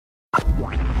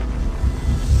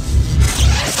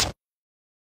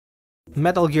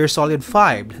Metal Gear Solid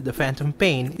 5: The Phantom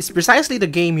Pain is precisely the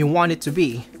game you want it to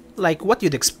be. Like what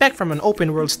you'd expect from an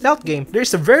open-world stealth game,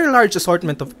 there's a very large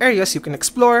assortment of areas you can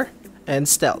explore and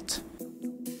stealth.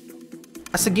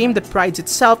 As a game that prides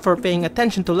itself for paying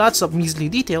attention to lots of measly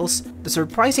details, the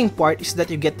surprising part is that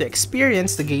you get to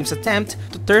experience the game's attempt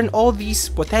to turn all these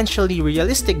potentially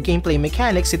realistic gameplay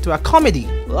mechanics into a comedy,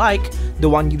 like the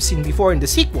one you've seen before in the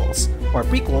sequels, or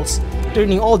prequels,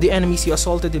 turning all the enemies you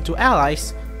assaulted into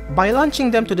allies by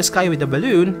launching them to the sky with a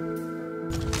balloon.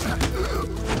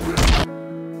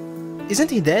 Isn't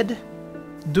he dead?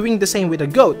 Doing the same with a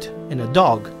goat and a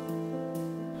dog.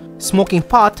 Smoking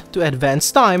pot to advance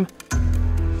time,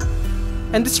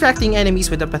 and distracting enemies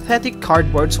with a pathetic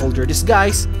cardboard soldier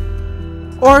disguise,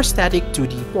 or static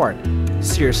 2D porn.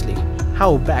 Seriously,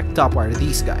 how backed up are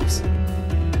these guys?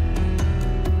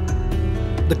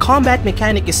 The combat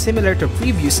mechanic is similar to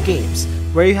previous games,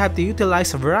 where you have to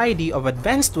utilize a variety of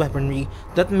advanced weaponry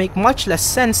that make much less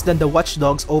sense than the Watch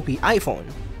Dogs OP iPhone,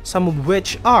 some of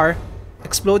which are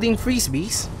exploding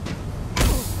frisbees,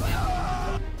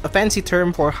 a fancy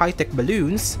term for high-tech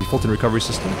balloons, default and recovery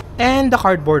system, and the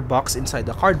cardboard box inside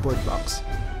the cardboard box.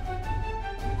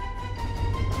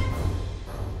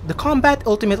 The combat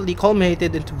ultimately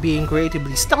culminated into being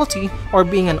creatively stealthy or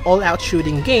being an all-out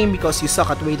shooting game because you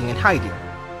suck at waiting and hiding.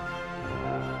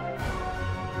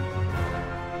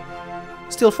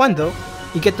 Still fun though.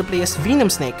 You get to play as Venom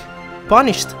Snake,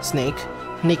 Punished Snake,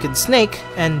 Naked Snake,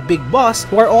 and Big Boss,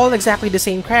 who are all exactly the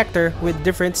same character with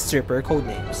different stripper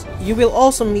codenames. You will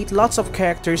also meet lots of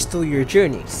characters through your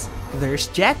journeys. There's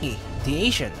Jackie, the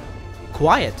Asian,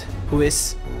 Quiet, who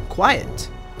is quiet.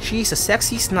 She's a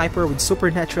sexy sniper with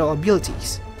supernatural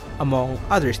abilities, among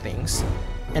other things,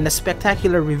 and a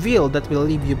spectacular reveal that will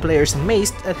leave you players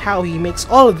amazed at how he makes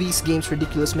all of these games'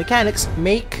 ridiculous mechanics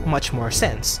make much more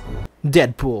sense.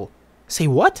 Deadpool. Say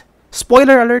what?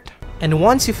 Spoiler alert! And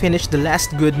once you finish the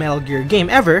last good Metal Gear game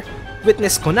ever,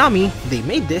 witness Konami, they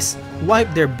made this,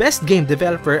 wipe their best game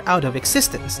developer out of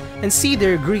existence, and see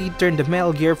their greed turn the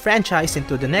Metal Gear franchise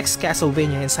into the next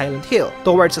Castlevania and Silent Hill,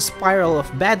 towards a spiral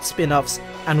of bad spin-offs,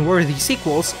 unworthy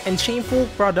sequels, and shameful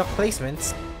product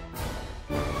placements.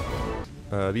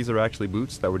 These are actually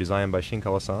boots that were designed by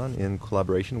Shinkawa-san in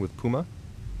collaboration with Puma,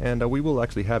 and we will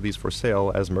actually have these for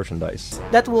sale as merchandise.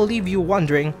 That will leave you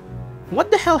wondering,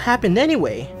 what the hell happened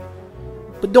anyway?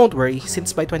 But don't worry,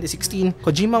 since by 2016,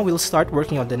 Kojima will start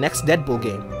working on the next Deadpool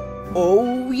game.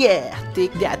 Oh yeah,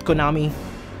 take that Konami.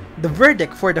 The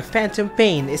verdict for the Phantom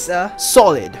Pain is a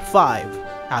solid 5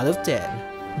 out of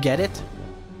 10. Get it?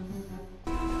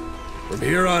 From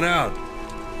here on out,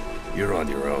 you're on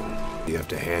your own. You have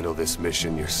to handle this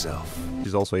mission yourself.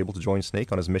 He's also able to join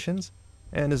Snake on his missions,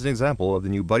 and is an example of the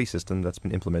new buddy system that's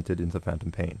been implemented into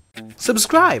Phantom Pain.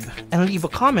 Subscribe and leave a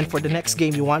comment for the next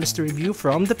game you want us to review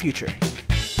from the future.